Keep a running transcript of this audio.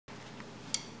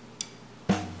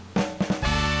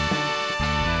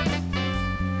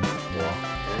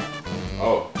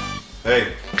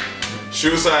Hey,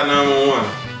 Shoeicide 911.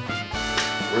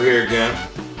 We're here again.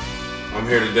 I'm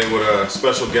here today with a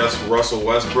special guest, Russell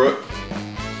Westbrook.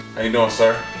 How you doing,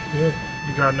 sir? Good.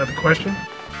 You got another question?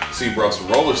 See, you brought some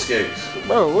roller skates.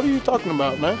 Bro, what are you talking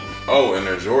about, man? Oh, and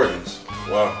they're Jordans.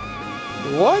 Wow.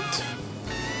 What?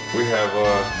 We have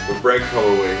the bread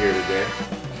colorway here today.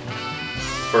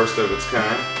 First of its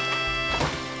kind.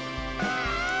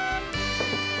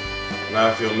 Now,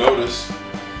 if you'll notice,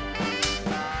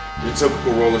 your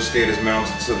typical roller skate is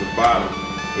mounted to the bottom.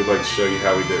 We'd like to show you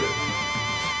how we did it.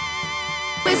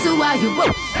 So why you